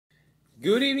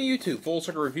Good evening, YouTube. Full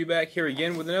Circle Review back here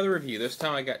again with another review. This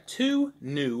time I got two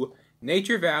new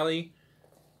Nature Valley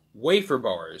wafer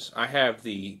bars. I have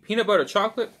the peanut butter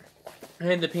chocolate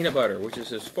and the peanut butter, which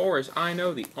is, as far as I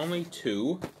know, the only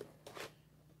two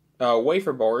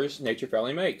wafer bars Nature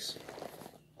Valley makes.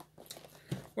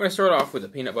 We're going to start off with the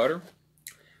peanut butter.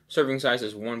 Serving size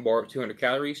is 1 bar of 200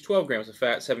 calories, 12 grams of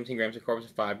fat, 17 grams of carbs, and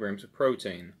 5 grams of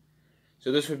protein.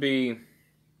 So this would be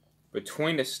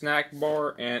between a snack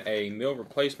bar and a meal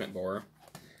replacement bar.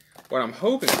 What I'm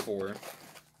hoping for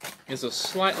is a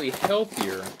slightly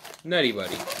healthier Nutty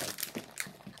Buddy.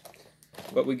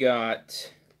 But we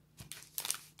got,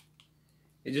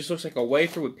 it just looks like a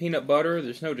wafer with peanut butter.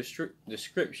 There's no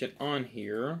description on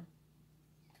here.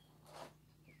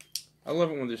 I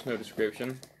love it when there's no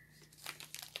description.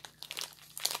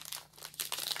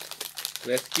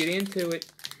 Let's get into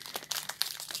it.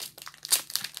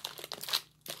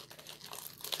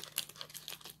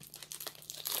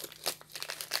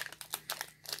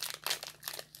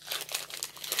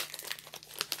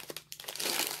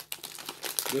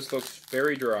 This looks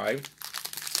very dry.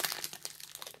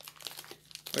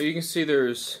 Well, you can see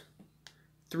there's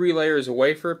 3 layers of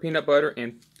wafer, peanut butter,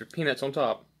 and peanuts on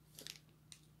top.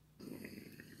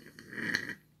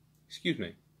 Excuse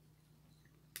me.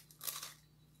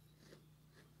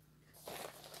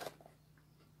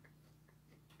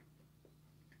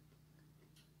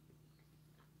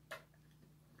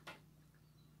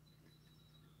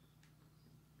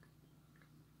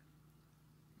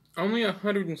 Only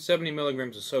 170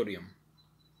 milligrams of sodium.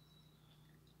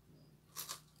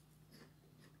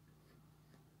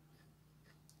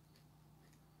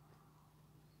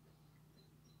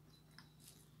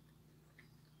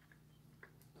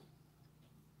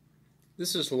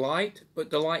 This is light but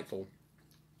delightful.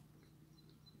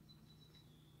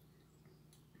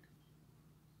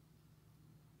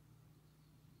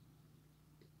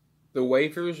 The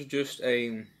wafers are just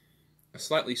a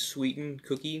slightly sweetened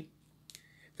cookie.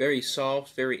 Very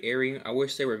soft, very airy. I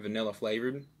wish they were vanilla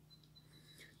flavored.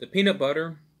 The peanut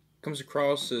butter comes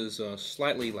across as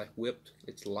slightly like whipped.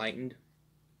 It's lightened.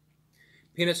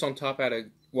 Peanuts on top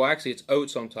added, well actually it's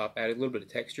oats on top, added a little bit of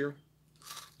texture.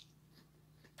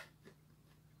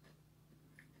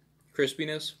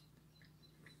 Crispiness.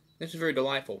 This is very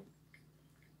delightful.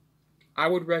 I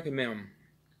would recommend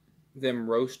them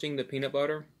roasting the peanut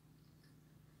butter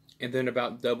and then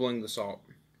about doubling the salt.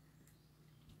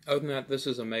 Other than that, this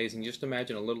is amazing. Just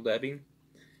imagine a Little Debbie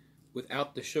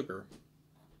without the sugar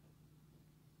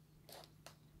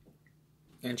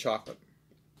and chocolate.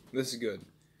 This is good.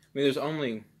 I mean, there's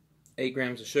only 8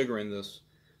 grams of sugar in this,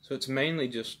 so it's mainly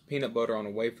just peanut butter on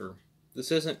a wafer.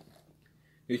 This isn't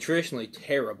nutritionally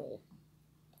terrible.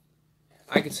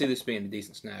 I could see this being a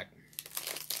decent snack.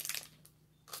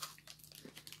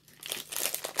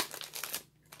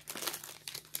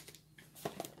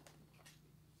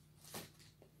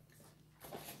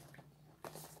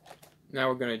 Now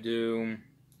we're going to do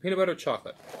peanut butter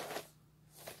chocolate.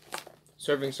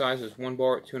 Serving size is 1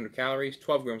 bar at 200 calories,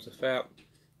 12 grams of fat,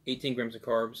 18 grams of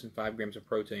carbs, and 5 grams of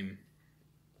protein.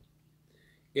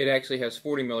 It actually has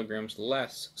 40 milligrams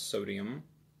less sodium.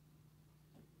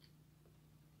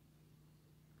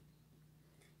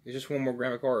 It's just 1 more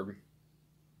gram of carb.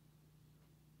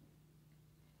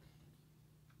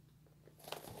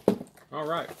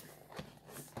 Alright.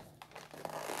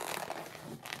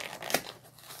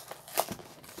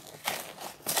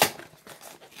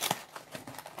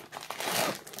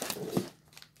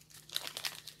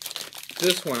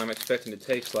 This one I'm expecting to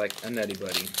taste like a Nutty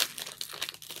Buddy,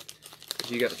 because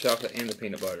you got the chocolate and the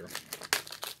peanut butter.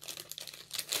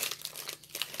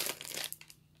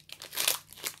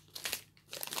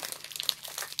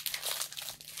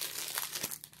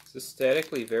 It's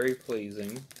aesthetically very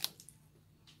pleasing.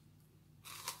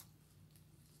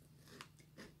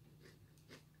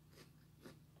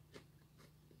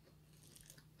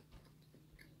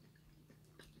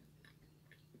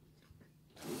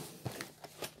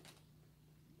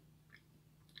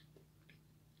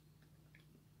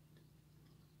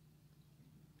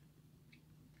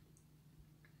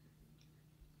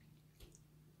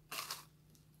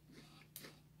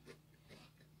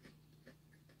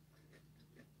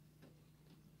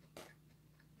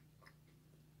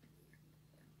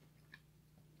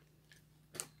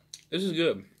 This is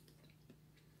good.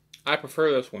 I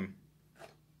prefer this one.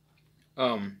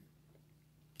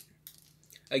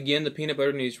 Again, the peanut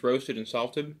butter needs roasted and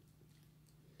salted,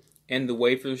 and the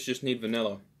wafers just need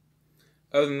vanilla.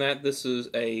 Other than that, this is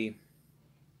a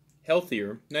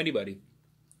healthier Nutty Buddy.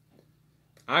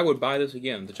 I would buy this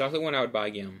again. The chocolate one I would buy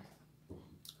again.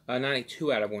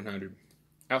 92 out of 100.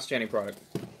 Outstanding product.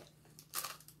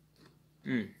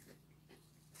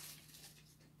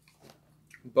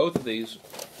 Both of these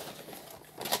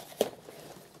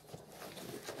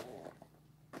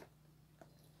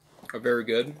are very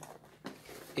good.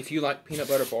 If you like peanut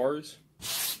butter bars,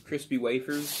 crispy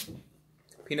wafers,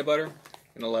 peanut butter, you're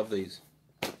going to love these.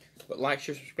 But like,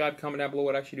 share, subscribe, comment down below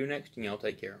what I should do next, and y'all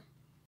take care.